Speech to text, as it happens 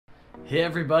Hey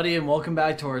everybody, and welcome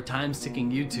back to our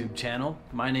time-ticking YouTube channel.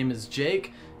 My name is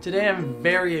Jake. Today I'm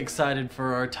very excited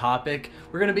for our topic.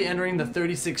 We're going to be entering the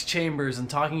 36 chambers and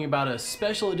talking about a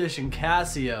special edition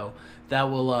Casio that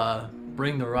will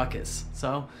bring the ruckus.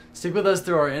 So stick with us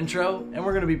through our intro and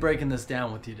we're going to be breaking this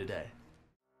down with you today.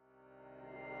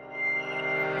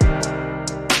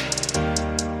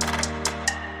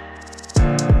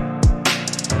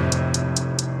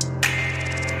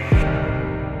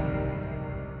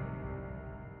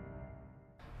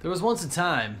 There was once a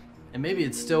time, and maybe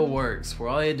it still works, where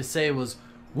all you had to say was,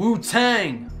 Wu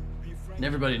Tang! And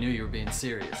everybody knew you were being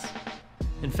serious.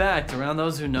 In fact, around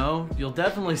those who know, you'll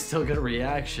definitely still get a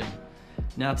reaction.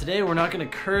 Now today we're not going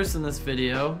to curse in this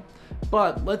video,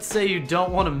 but let's say you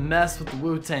don't want to mess with the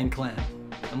Wu Tang clan,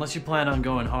 unless you plan on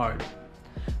going hard.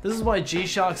 This is why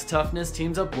G-Shock's toughness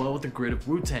teams up well with the grit of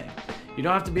Wu Tang. You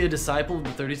don't have to be a disciple of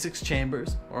the 36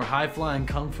 chambers, or a high-flying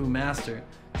kung fu master,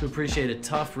 to appreciate a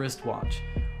tough wristwatch,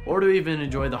 or to even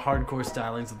enjoy the hardcore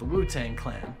stylings of the Wu Tang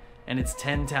clan and its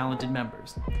 10 talented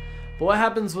members. But what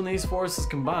happens when these forces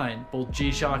combine, both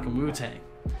G-Shock and Wu Tang?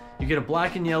 You get a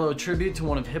black and yellow tribute to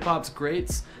one of hip-hop's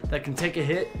greats that can take a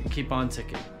hit and keep on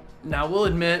ticking. Now we'll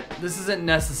admit, this isn't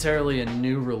necessarily a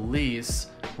new release.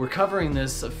 We're covering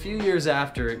this a few years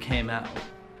after it came out.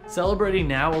 Celebrating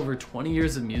now over 20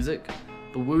 years of music,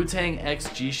 the Wu Tang X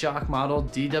G-Shock model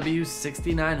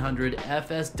DW6900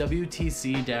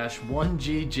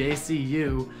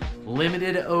 FSWTC-1GJCU,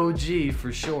 limited OG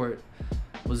for short,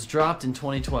 was dropped in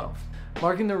 2012,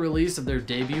 marking the release of their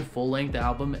debut full-length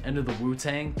album Enter the Wu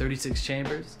Tang 36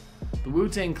 Chambers. The Wu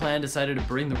Tang clan decided to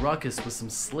bring the ruckus with some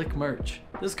slick merch.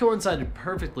 This coincided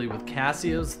perfectly with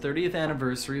Casio's 30th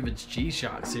anniversary of its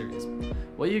G-Shock series.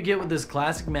 What you get with this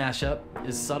classic mashup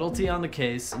is subtlety on the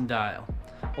case and dial,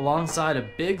 alongside a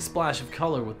big splash of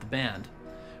color with the band.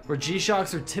 Where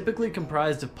G-Shocks are typically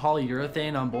comprised of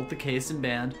polyurethane on both the case and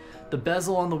band, the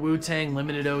bezel on the Wu Tang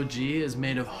Limited OG is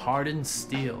made of hardened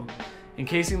steel.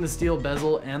 Encasing the steel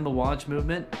bezel and the watch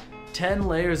movement, 10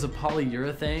 layers of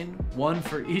polyurethane, one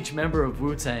for each member of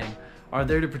Wu Tang, are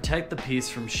there to protect the piece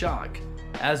from shock,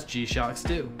 as G-Shocks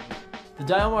do. The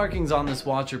dial markings on this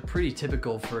watch are pretty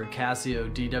typical for a Casio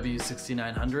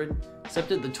DW6900,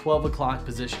 except at the 12 o'clock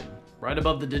position. Right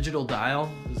above the digital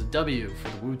dial is a W for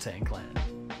the Wu Tang clan.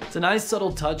 It's a nice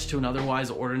subtle touch to an otherwise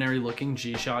ordinary looking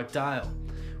G-Shock dial.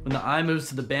 When the eye moves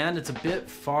to the band, it's a bit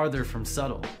farther from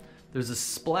subtle. There's a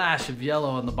splash of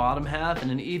yellow on the bottom half and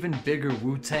an even bigger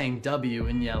Wu Tang W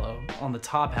in yellow on the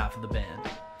top half of the band.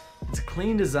 It's a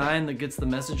clean design that gets the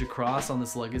message across on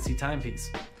this legacy timepiece.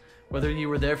 Whether you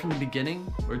were there from the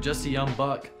beginning or just a young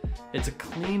buck, it's a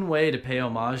clean way to pay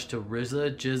homage to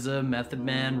RZA, GZA, Method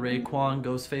Man, Raekwon,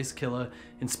 Ghostface Killah,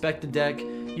 Inspect the Deck,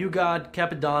 U-God,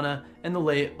 Capadonna, and the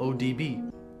late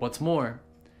ODB. What's more,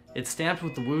 it's stamped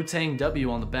with the Wu Tang W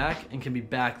on the back and can be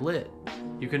backlit.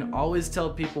 You can always tell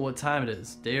people what time it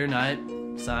is, day or night,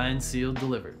 signed, sealed,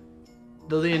 delivered.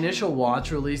 Though the initial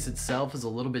watch release itself is a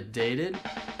little bit dated,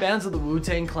 fans of the Wu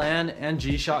Tang clan and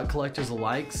G-Shock collectors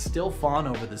alike still fawn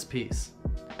over this piece.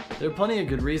 There are plenty of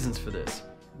good reasons for this.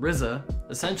 RZA,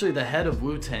 essentially the head of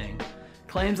Wu Tang,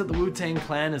 claims that the Wu Tang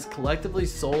clan has collectively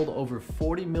sold over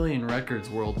 40 million records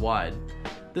worldwide.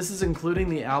 This is including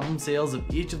the album sales of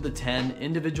each of the 10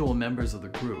 individual members of the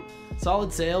group.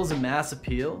 Solid sales and mass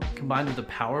appeal, combined with the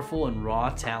powerful and raw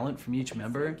talent from each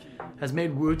member, has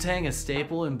made Wu Tang a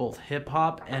staple in both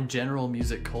hip-hop and general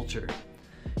music culture.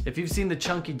 If you've seen the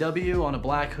chunky W on a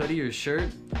black hoodie or shirt,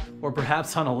 or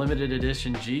perhaps on a limited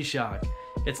edition G-Shock,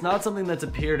 it's not something that's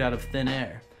appeared out of thin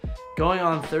air. Going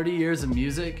on 30 years of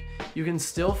music, you can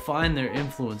still find their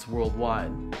influence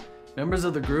worldwide. Members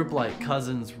of the group like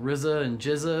cousins RZA and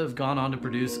GZA have gone on to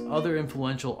produce other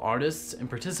influential artists and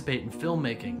participate in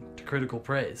filmmaking to critical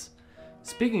praise.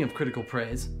 Speaking of critical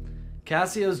praise,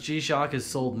 Casio's G-Shock has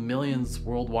sold millions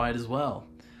worldwide as well.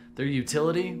 Their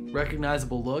utility,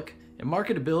 recognizable look, and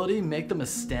marketability make them a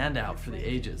standout for the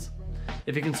ages.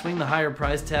 If you can swing the higher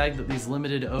price tag that these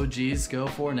limited OGs go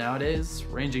for nowadays,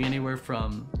 ranging anywhere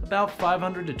from about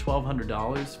 $500 to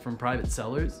 $1,200 from private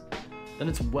sellers, then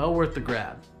it's well worth the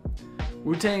grab.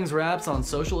 Wu Tang's raps on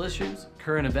social issues,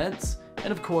 current events,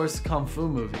 and of course kung fu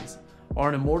movies are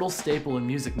an immortal staple in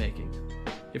music making.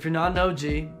 If you're not an OG,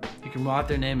 you can rock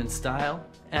their name in style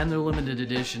and their limited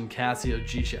edition Casio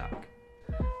G-Shock.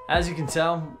 As you can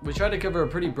tell, we try to cover a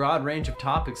pretty broad range of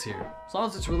topics here. As long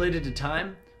as it's related to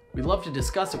time, we'd love to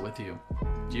discuss it with you.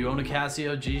 Do you own a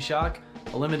Casio G-Shock?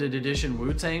 A limited edition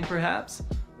Wu Tang perhaps?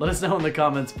 Let us know in the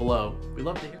comments below. We'd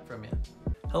love to hear from you.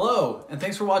 Hello, and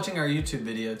thanks for watching our YouTube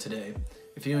video today.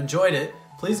 If you enjoyed it,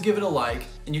 please give it a like,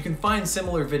 and you can find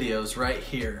similar videos right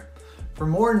here. For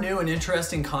more new and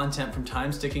interesting content from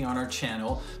time sticking on our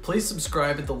channel, please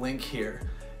subscribe at the link here.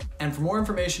 And for more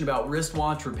information about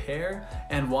wristwatch repair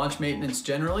and watch maintenance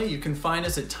generally, you can find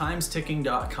us at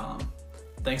timesticking.com.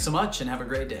 Thanks so much and have a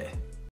great day.